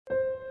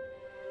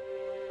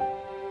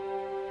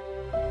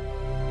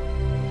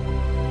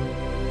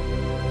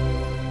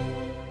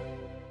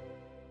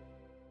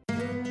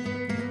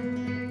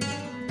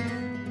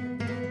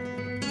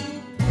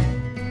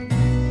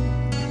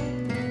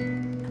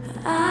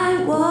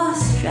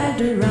was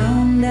dragged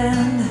around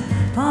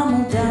and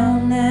pummeled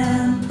down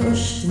and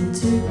pushed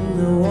into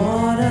the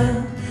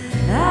water.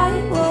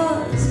 I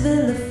was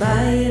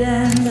vilified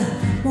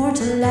and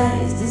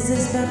mortalized. Is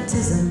this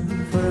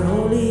baptism for a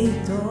holy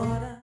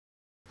daughter?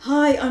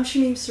 Hi, I'm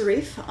Shamim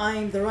Sarif.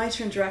 I'm the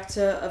writer and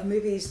director of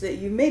movies that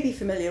you may be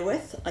familiar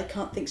with, I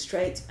Can't Think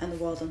Straight and The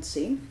World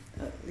Unseen.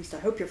 At least I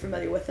hope you're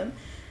familiar with them.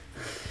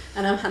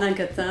 And I'm Hanan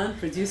Kattan,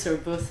 producer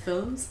of both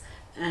films,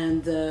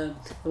 and the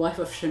wife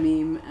of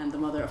Shamim and the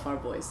mother of our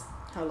boys.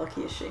 How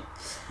lucky is she?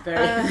 Very.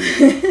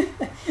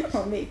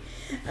 Or me.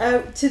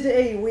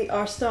 Today we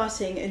are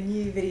starting a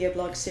new video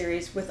blog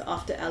series with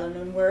After Ellen,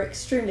 and we're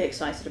extremely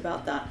excited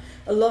about that.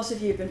 A lot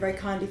of you have been very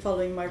kindly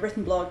following my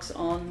written blogs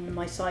on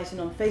my site and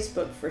on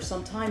Facebook for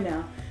some time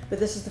now, but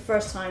this is the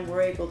first time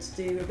we're able to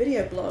do a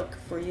video blog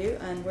for you,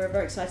 and we're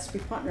very excited to be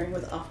partnering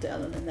with After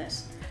Ellen in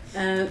this.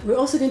 We're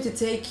also going to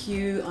take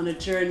you on a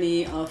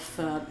journey of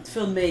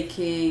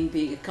filmmaking,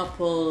 being a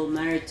couple,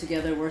 married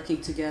together, working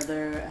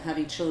together,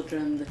 having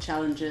children, the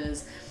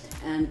challenges,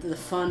 and the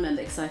fun and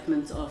the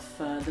excitement of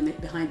the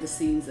behind the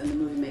scenes and the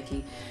movie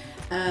making.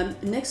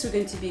 Next we're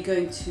going to be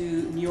going to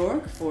New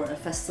York for a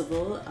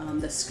festival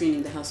that's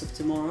screening The House of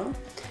Tomorrow.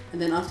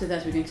 And then after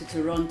that we're going to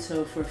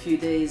Toronto for a few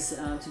days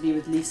to be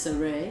with Lisa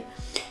Ray.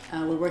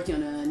 We're working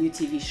on a new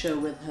TV show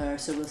with her,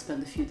 so we'll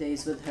spend a few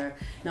days with her.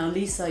 Now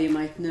Lisa, you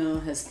might know,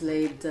 has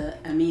played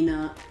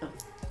Amina.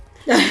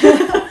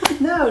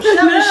 No,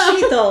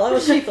 that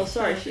was Sheetal.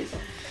 Sorry, Sheetal.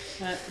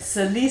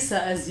 So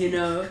Lisa, as you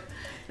know,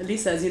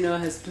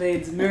 has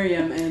played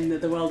Miriam in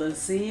The World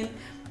Unseen,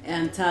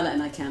 and Tala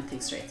and I Can't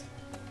Think Straight.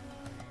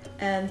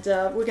 And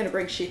we're going to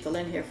bring Sheetal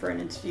in here for an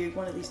interview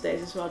one of these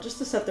days as well, just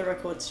to set the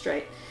record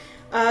straight.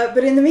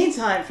 But in the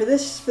meantime, for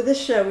this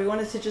show, we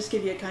wanted to just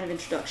give you a kind of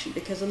introduction,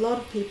 because a lot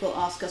of people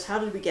ask us, how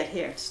did we get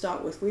here to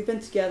start with? We've been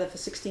together for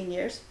 16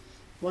 years.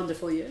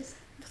 Wonderful years.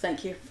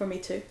 Thank you, for me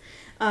too,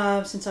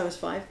 since I was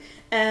 5.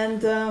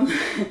 And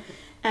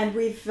and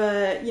we've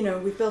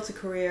built a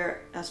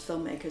career as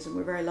filmmakers, and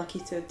we're very lucky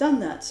to have done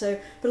that. So,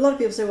 but a lot of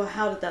people say, well,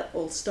 how did that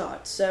all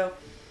start? So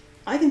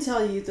I can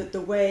tell you that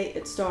the way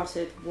it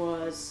started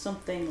was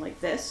something like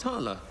this.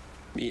 Tala,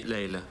 meet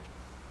Layla.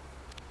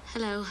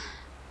 Hello.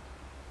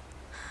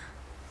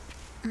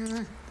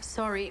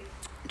 Sorry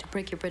to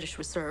break your British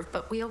reserve,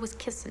 but we always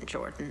kiss in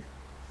Jordan.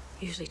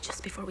 Usually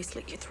just before we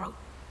slit your throat.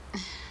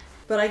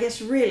 But I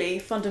guess really,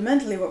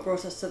 fundamentally, what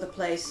brought us to the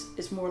place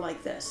is more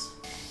like this.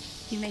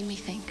 You made me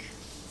think.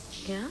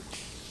 Yeah?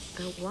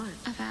 About what?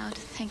 About,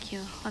 thank you,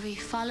 why we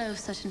follow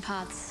certain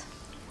paths.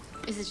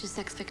 Is it just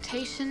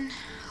expectation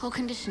or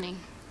conditioning?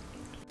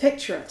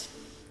 Picture it.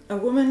 A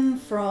woman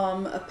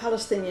from a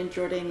Palestinian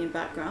Jordanian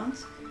background,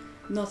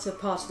 not a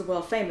part of the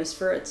world famous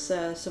for its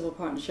civil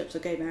partnerships or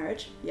gay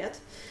marriage yet,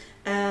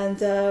 and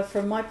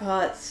for my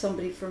part,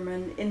 somebody from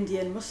an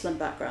Indian Muslim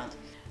background.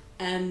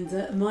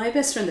 And my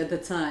best friend at the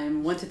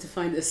time wanted to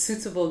find a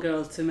suitable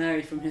girl to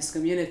marry from his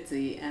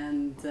community,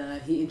 and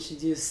he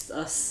introduced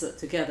us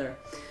together.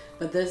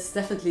 But there's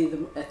definitely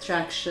the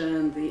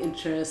attraction, the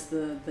interest,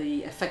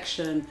 the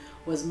affection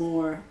was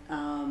more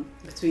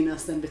between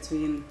us than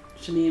between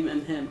Shamim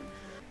and him.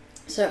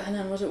 So,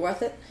 Hanan, was it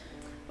worth it?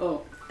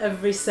 Oh,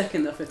 every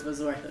second of it was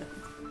worth it.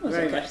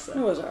 Very much so. It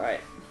was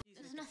alright.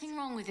 There's nothing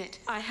wrong with it.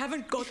 I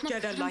haven't got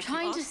cheddar What I'm like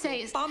trying you to asked say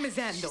for. is,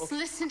 Parmesan, just though.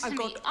 listen to I've me.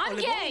 got I'm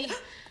olive gay. oil.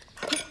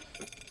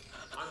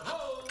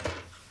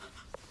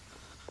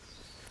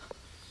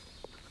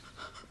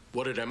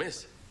 What did I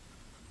miss?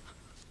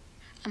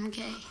 I'm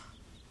gay.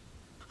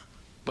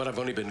 But I've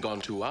only been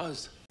gone 2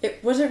 hours.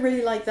 Was it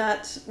really like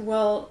that?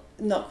 Well,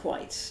 not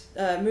quite.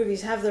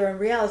 Movies have their own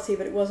reality,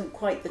 but it wasn't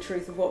quite the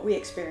truth of what we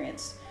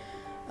experienced.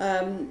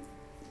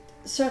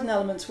 Certain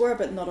elements were,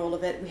 but not all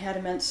of it. We had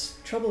immense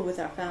trouble with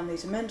our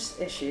families, immense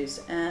issues,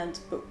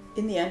 but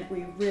in the end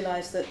we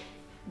realised that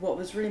what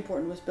was really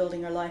important was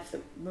building a life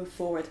that moved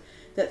forward,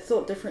 that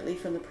thought differently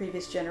from the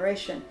previous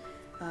generation,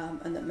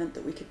 and that meant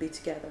that we could be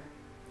together.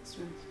 That's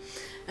right.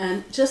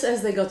 And just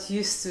as they got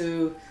used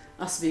to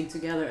us being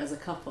together as a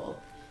couple,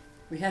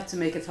 we had to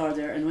make it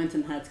harder and went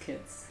and had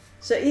kids.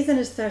 So Ethan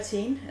is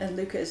 13 and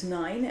Luca is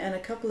 9, and a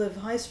couple of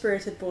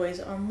high-spirited boys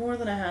are more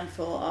than a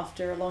handful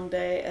after a long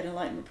day at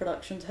Enlightenment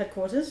Productions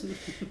headquarters,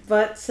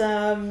 but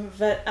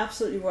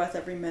absolutely worth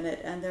every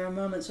minute. And there are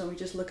moments when we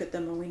just look at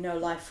them and we know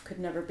life could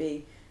never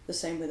be the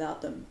same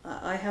without them.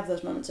 I have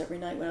those moments every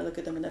night when I look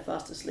at them and they're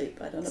fast asleep.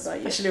 I don't know about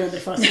you. Especially when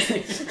they're fast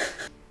asleep.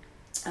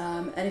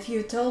 And if you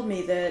had told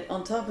me that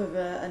on top of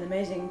an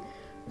amazing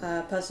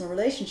personal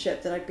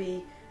relationship that I'd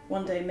be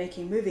one day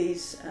making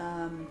movies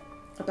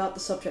about the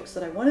subjects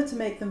that I wanted to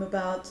make them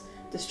about,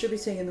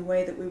 distributing in the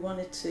way that we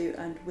wanted to,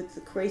 and with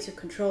the creative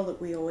control that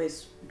we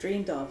always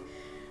dreamed of,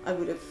 I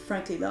would have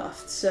frankly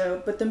laughed.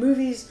 So, but the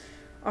movies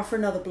are for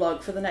another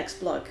blog, for the next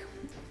blog.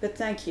 But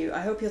thank you. I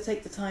hope you'll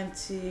take the time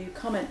to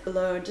comment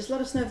below and just let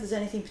us know if there's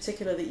anything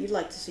particular that you'd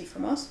like to see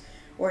from us,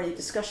 or any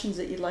discussions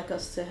that you'd like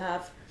us to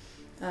have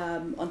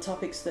on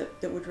topics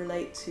that would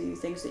relate to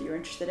things that you're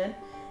interested in.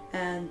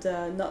 And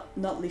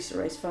not Lisa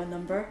Ray's phone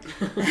number.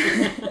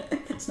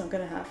 It's not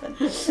going to happen.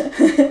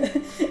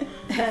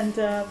 And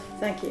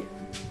thank you.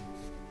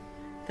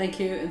 Thank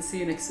you, and see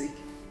you next week.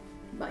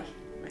 Bye.